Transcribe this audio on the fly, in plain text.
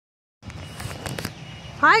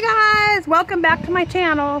Hi guys, welcome back to my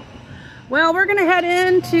channel. Well, we're gonna head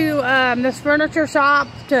into this furniture shop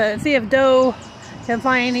to see if Doe can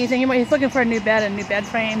find anything. He's looking for a new bed, a new bed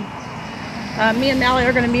frame. Me and Mally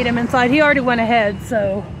are gonna meet him inside. He already went ahead,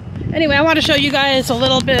 so anyway, I want to show you guys a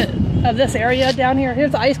little bit of this area down here.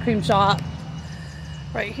 Here's the ice cream shop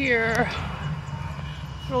right here.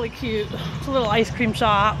 Really cute. It's a little ice cream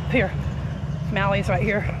shop. Here, Mally's right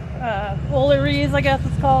here. O'Leary's, I guess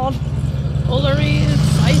it's called. O'Leary's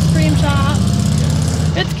ice cream shop.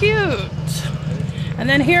 It's cute. And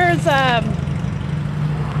then here's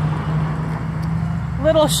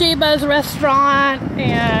Little Sheba's restaurant,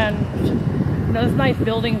 and those nice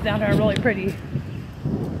buildings down there are really pretty.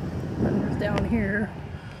 And there's down here.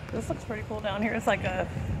 This looks pretty cool down here. It's like a,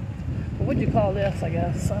 what would you call this? I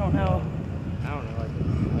guess I don't know.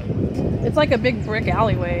 It's like a big brick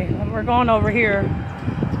alleyway. And we're going over here.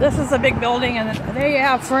 This is a big building, and they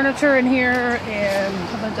have furniture in here and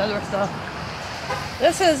a bunch of other stuff.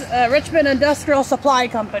 This is Richmond Industrial Supply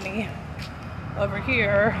Company over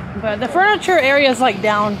here, but the furniture area is like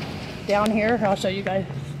down here. I'll show you guys.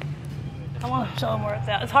 I want to show them where it's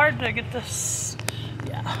at. It's hard to get this.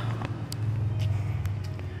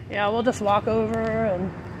 Yeah, we'll just walk over,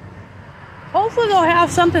 and hopefully they'll have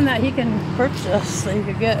something that he can purchase so he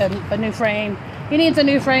could get a new frame. He needs a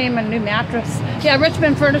new frame and a new mattress. Yeah,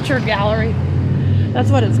 Richmond Furniture Gallery. That's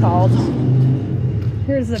what it's called.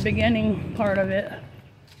 Here's the beginning part of it.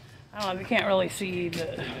 I don't know if you can't really see,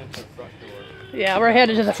 but yeah, we're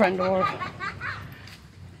headed to the front door.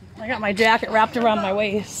 I got my jacket wrapped around my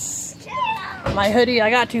waist. My hoodie, I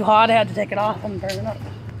got too hot. I had to take it off and burn it up.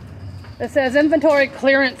 It says inventory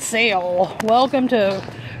clearance sale. Welcome to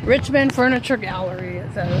Richmond Furniture Gallery,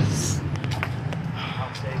 it says.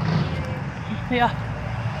 Yeah,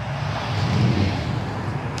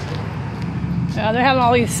 they're having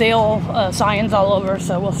all these sale signs all over,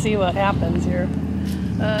 so we'll see what happens here.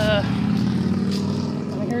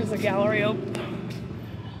 Here's the gallery open.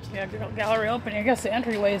 Yeah, gallery opening. I guess the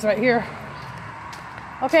entryway is right here.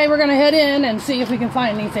 Okay, we're gonna head in and see if we can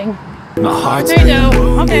find anything. There you go.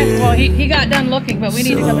 Okay, well he got done looking, but we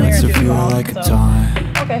need to come in here and do it. So.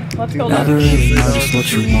 Okay, let's go look. Really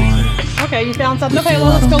what you want. Okay, you found something? Okay,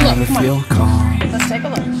 well let's go look. Come on. Let's take a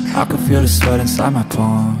look. I can feel the sweat inside my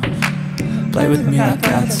palm. Play with me like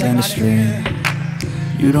cats and a string.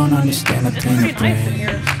 You don't understand the pain I bring.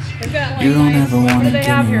 You don't ever want to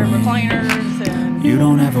give me wings. You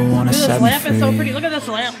don't ever want to set me free. This lamp is so pretty. Look at this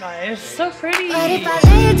lamp, guys. It's so pretty. But if I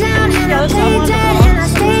lay down and I play dead and I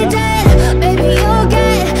stay dead, baby, you'll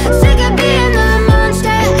get sick of being the monster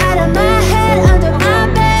out of my head, under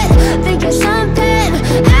my bed, thinking something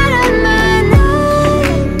out of my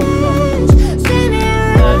nightmares. See me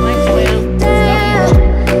right there.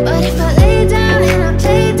 But if I lay down and I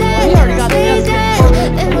play dead and I stay dead,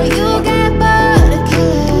 then will you get bored of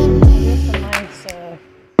killing me?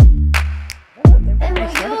 Then will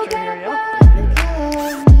you get bored of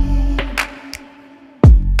killing me?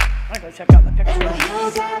 I'm gonna go check out the pictures.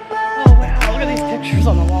 Oh wow, look at these pictures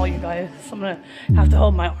on the wall, you guys. I'm gonna have to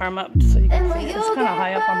hold my arm up so you can see it. It's kind of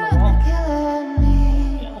high up on the wall.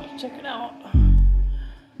 Yeah, check it out.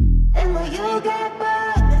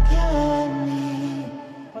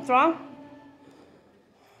 What's wrong?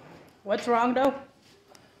 What's wrong, Doe?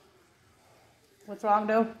 What's wrong,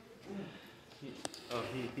 Doe?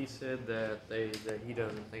 He said that he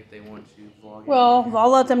doesn't think they want you vlogging. Well, I'll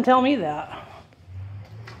let them tell me that.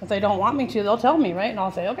 If they don't want me to, they'll tell me, right? And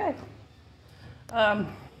I'll say, okay.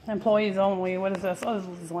 Employees only. What is this? Oh,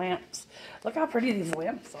 these lamps. Look how pretty these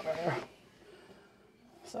lamps are.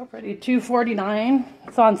 So pretty. $249.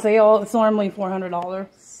 It's on sale. It's normally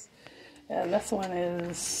 $400. And this one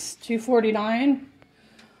is $249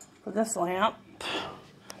 for this lamp.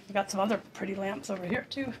 We got some other pretty lamps over here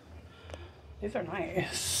too. These are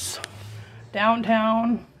nice.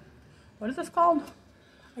 Downtown. What is this called?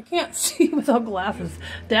 I can't see without glasses.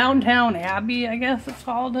 Downtown Abbey, I guess it's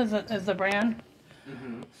called, is the brand.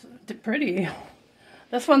 It's pretty.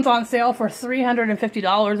 This one's on sale for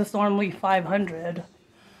 $350. It's normally $500.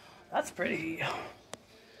 That's pretty.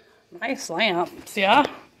 Nice lamps, yeah?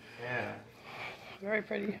 Yeah. Very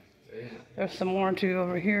pretty. There's some more too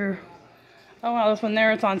over here. Oh wow, this one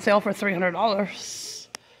there, it's on sale for $300.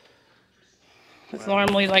 It's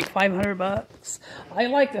normally like $500. I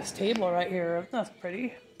like this table right here. That's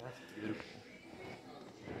pretty. That's beautiful.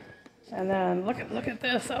 And then look at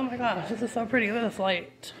this. Oh my gosh, this is so pretty. Look at this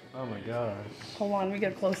light. Oh my gosh. Hold on, we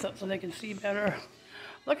get a close up so they can see better.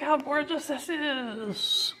 Look how gorgeous this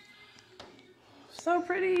is. So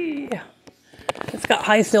pretty. It's got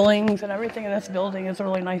high ceilings and everything in this building. It's a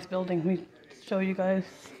really nice building. Let me show you guys.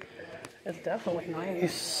 It's definitely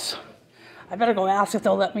nice. I better go ask if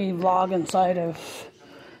they'll let me vlog inside of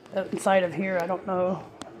here. I don't know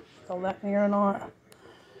if they'll let me or not.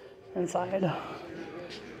 Inside.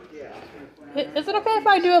 Is it okay if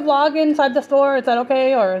I do a vlog inside the store? Is that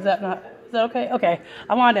okay, or is that not? Is that okay? Okay.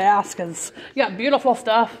 I wanted to ask because you got beautiful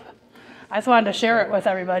stuff. I just wanted to share it with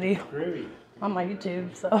everybody on my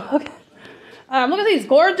YouTube. So okay. Look at these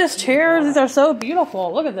gorgeous chairs. These are so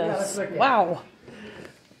beautiful. Look at this. Wow.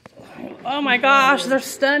 Oh my gosh, they're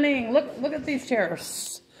stunning. Look at these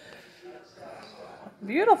chairs.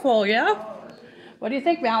 Beautiful, yeah? What do you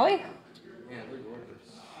think, Mally? Yeah, they're gorgeous.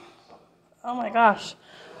 Oh my gosh.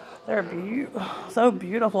 They're so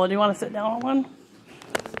beautiful. Do you want to sit down on one?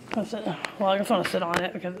 Well, I just want to sit on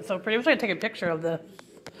it because it's so pretty. I'm just going to take a picture of this.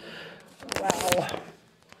 Wow.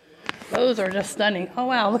 Those are just stunning. Oh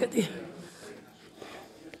wow, look at these.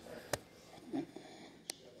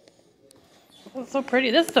 It's so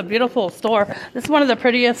pretty. This is a beautiful store. This is one of the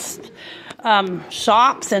prettiest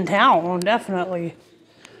shops in town, definitely.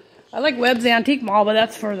 I like Webb's Antique Mall, but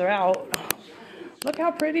that's further out. Look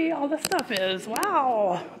how pretty all this stuff is.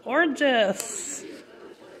 Wow, gorgeous.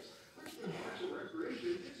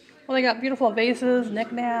 Well, they got beautiful vases,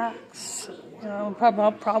 knickknacks. You know,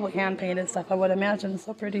 probably hand-painted stuff, I would imagine. It's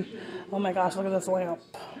so pretty. Oh my gosh, look at this lamp.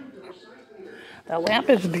 That lamp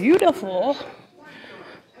is beautiful.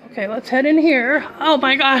 Okay, let's head in here. Oh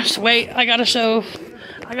my gosh, wait, I gotta show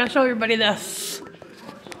everybody this.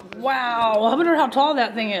 Wow, I wonder how tall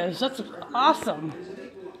that thing is. That's awesome.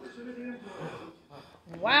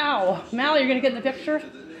 Wow. Mally, you're gonna get in the picture?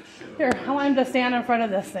 Here, I want him to stand in front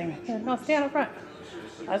of this thing. Here, no, stand in front.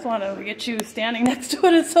 I just want to get you standing next to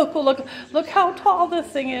it. It's so cool. Look how tall this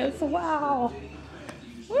thing is. Wow.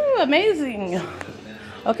 Woo, amazing.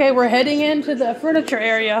 Okay, we're heading into the furniture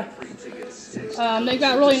area. They've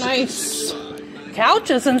got really nice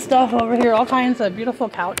couches and stuff over here. All kinds of beautiful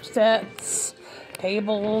couch sets,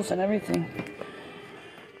 tables, and everything.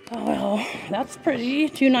 Oh, well, that's pretty.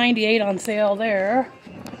 $2.98 on sale there.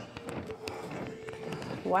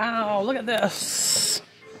 Wow, look at this.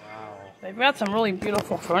 Wow. They've got some really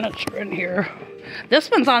beautiful furniture in here.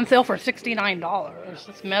 This one's on sale for $69.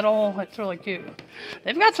 It's metal. It's really cute.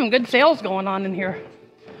 They've got some good sales going on in here.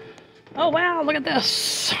 Oh, wow, look at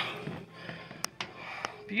this.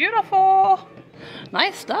 Beautiful.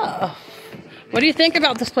 Nice stuff. What do you think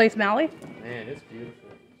about this place, Mally? Man, it's beautiful.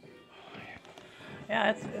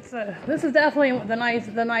 Yeah, this is definitely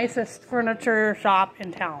the nicest furniture shop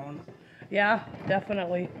in town. Yeah,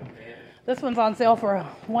 definitely. This one's on sale for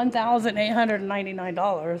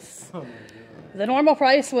 $1,899. Oh, The normal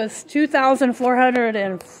price was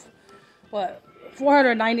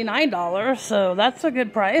 $499, so that's a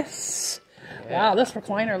good price. Yeah. Wow, this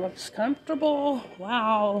recliner looks comfortable.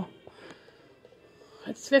 Wow.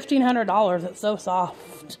 It's $1,500. It's so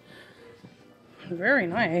soft. Very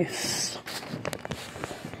nice.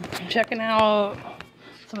 Checking out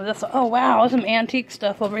some of this. Oh, wow. There's some antique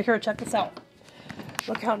stuff over here. Check this out.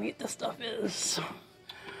 Look how neat this stuff is.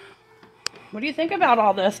 What do you think about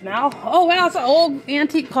all this now? Oh, wow. It's an old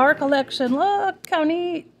antique car collection. Look how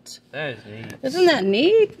neat. That is neat. Isn't that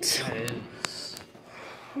neat? That is.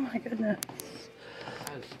 Oh, my goodness.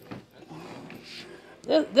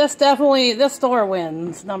 This store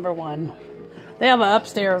wins, number one. They have an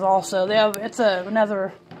upstairs also. They have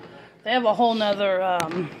a whole nother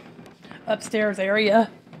upstairs area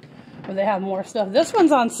where they have more stuff. This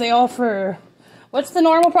one's on sale for, what's the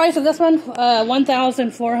normal price of this one?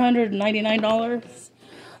 $1,499.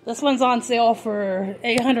 This one's on sale for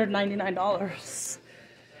 $899.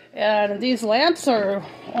 And these lamps are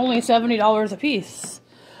only $70 a piece.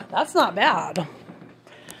 That's not bad.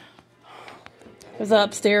 There's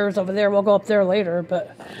upstairs over there. We'll go up there later,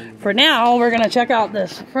 but for now, we're going to check out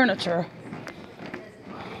this furniture.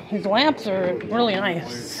 These lamps are really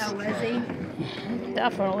nice. Oh, is he?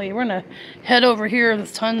 Definitely. We're going to head over here.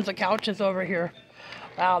 There's tons of couches over here.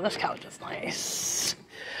 Wow, this couch is nice.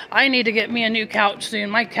 I need to get me a new couch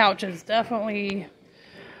soon. My couch is definitely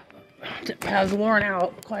has worn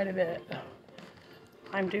out quite a bit.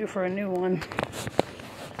 I'm due for a new one.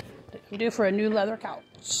 I'm due for a new leather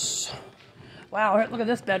couch. Wow, look at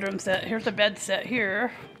this bedroom set. Here's a bed set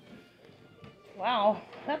here. Wow,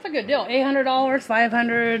 that's a good deal. $800,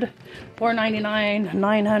 $500, $499,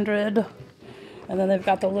 $900. And then they've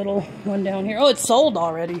got the little one down here. Oh, it's sold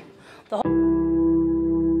already.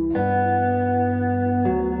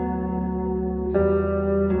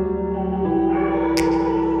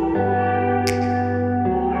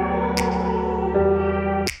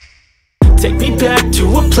 Take me back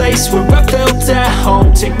to a place where I felt at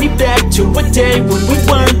home. Take me back to a day when we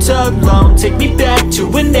weren't alone. Take me back to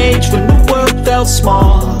an age when the felt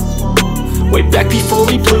small. Way back before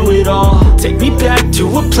we blew it all. Take me back to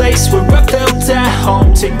a place where I felt at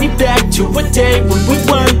home. Take me back to a day when we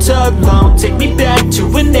weren't alone. Take me back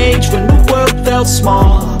to an age when the world felt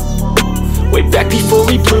small. Way back before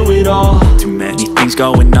we blew it all. Too many things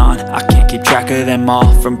going on, I can't keep track of them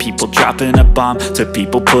all. From people dropping a bomb to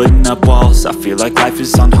people putting up walls. I feel like life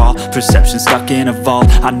is on hold, perception stuck in a vault.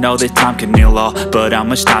 I know that time can heal all, but how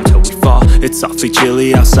much time till we fall? It's awfully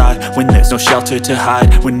chilly outside, when there's no shelter to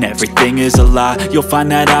hide. When everything is a lie, you'll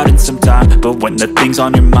find that out in some time. But when the things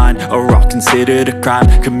on your mind are all considered a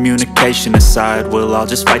crime, communication aside, we'll all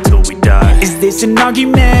just fight till we die. Is this an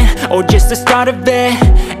argument, or just the start of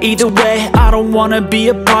it? Either way, I don't wanna be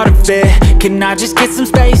a part of it. Can I just get some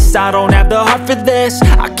space? I don't have the heart for this.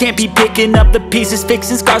 I can't be picking up the pieces,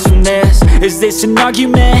 fixing scars from this. Is this an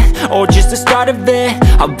argument, or just the start of it?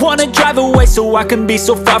 I wanna drive away so I can be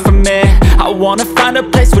so far from it. I wanna find a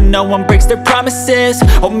place where no one breaks their promises.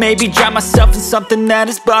 Or maybe drown myself in something that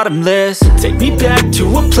is bottomless. Take me back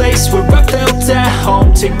to a place where I felt at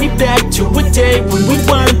home. Take me back to a day when we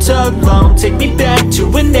weren't alone. Take me back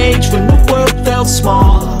to an age when the world felt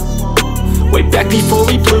small. Way back before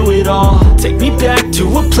we blew it all. Take me back to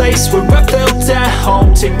a place where I felt at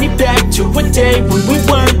home. Take me back to a day when we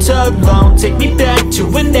weren't alone. Take me back to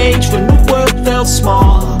an age when the world felt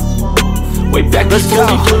small. Way back before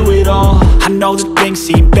we blew it all. I know that things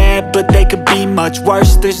seem bad, but they could be much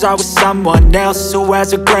worse. There's always someone else who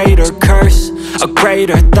has a greater curse, a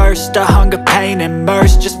greater thirst, a hunger, pain, and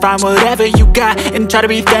mercy. Just find whatever you got and try to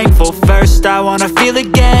be thankful first. I wanna feel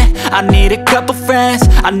again, I need a couple friends.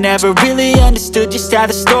 I never really understood just how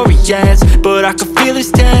the story ends, but I can feel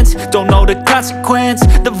it's tense, don't know the consequence.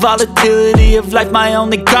 The volatility of life, my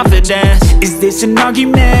only confidence. Is this an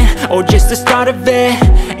argument, or just the start of it?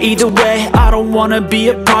 Either way, I don't wanna be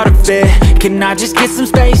a part of it. Can I just get some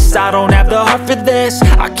space? I don't have the heart for this.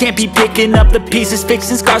 I can't be picking up the pieces,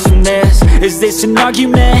 fixing scars from this. Is this an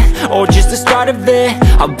argument, or just the start of it?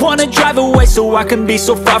 I wanna drive away so I can be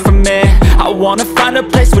so far from it. I wanna find a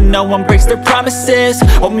place where no one breaks their promises.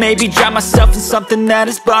 Or maybe drown myself in something that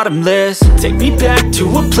is bottomless. Take me back to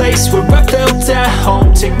a place where I felt at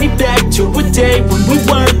home. Take me back to a day when we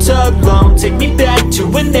weren't alone. Take me back to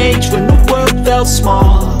an age when the world felt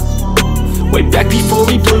small. Way back before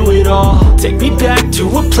we blew it all. Take me back to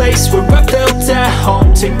a place where I felt at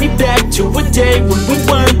home. Take me back to a day when we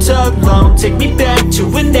weren't alone. Take me back to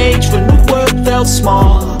an age when the world felt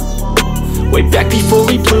small. Way back before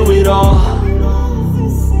we blew it all.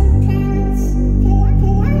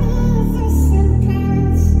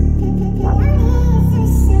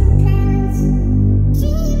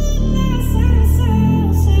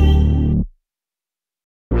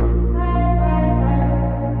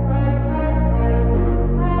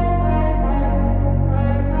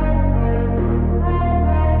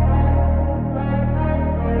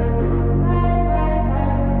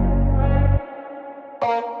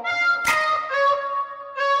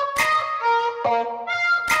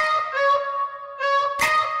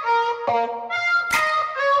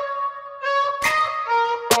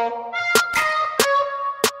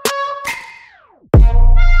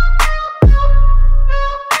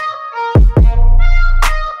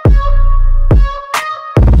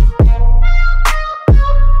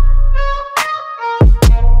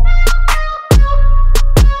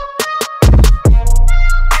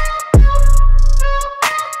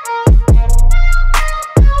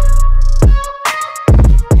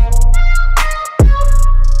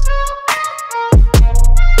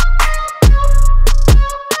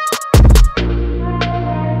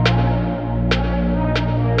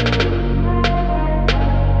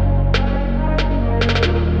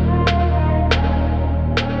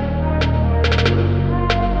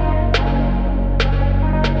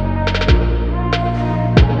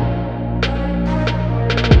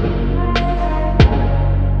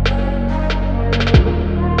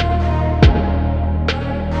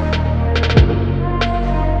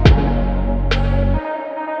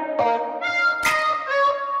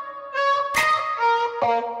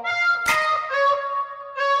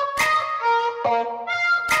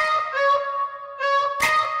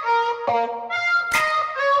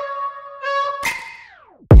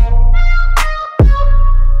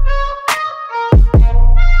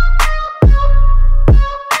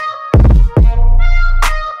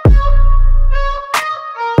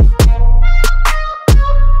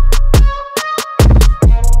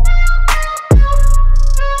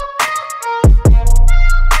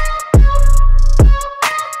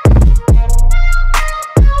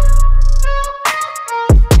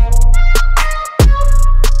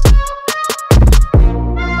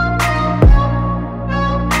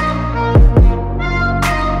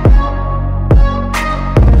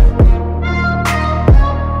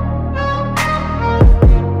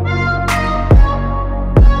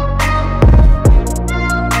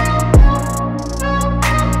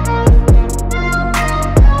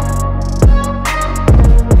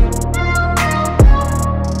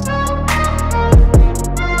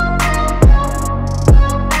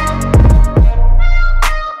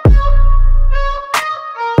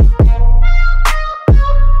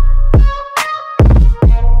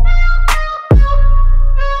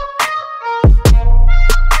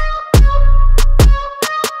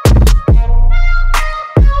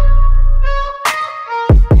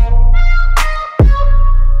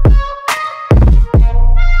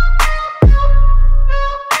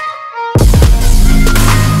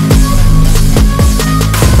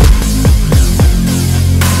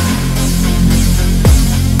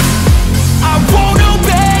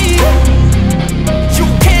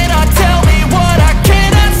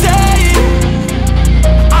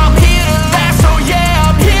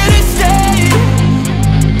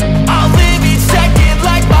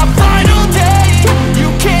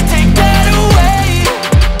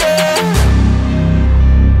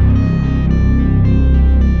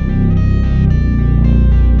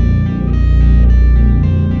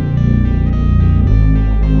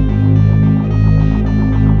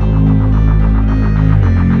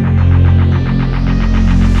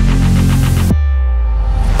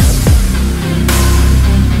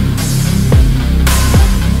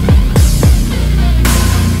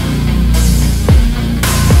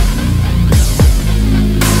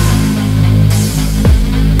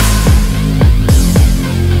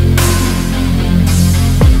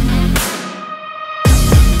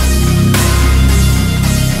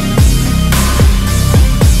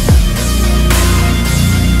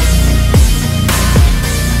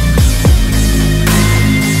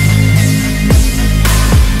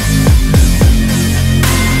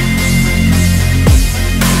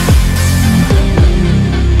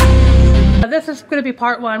 is going to be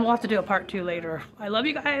part 1. We'll have to do a part 2 later. I love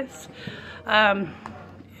you guys.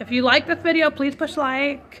 If you like this video, please push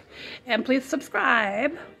like and please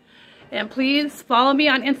subscribe. And please follow me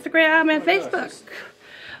on Instagram and Facebook.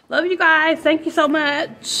 Love you guys. Thank you so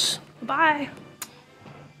much. Bye.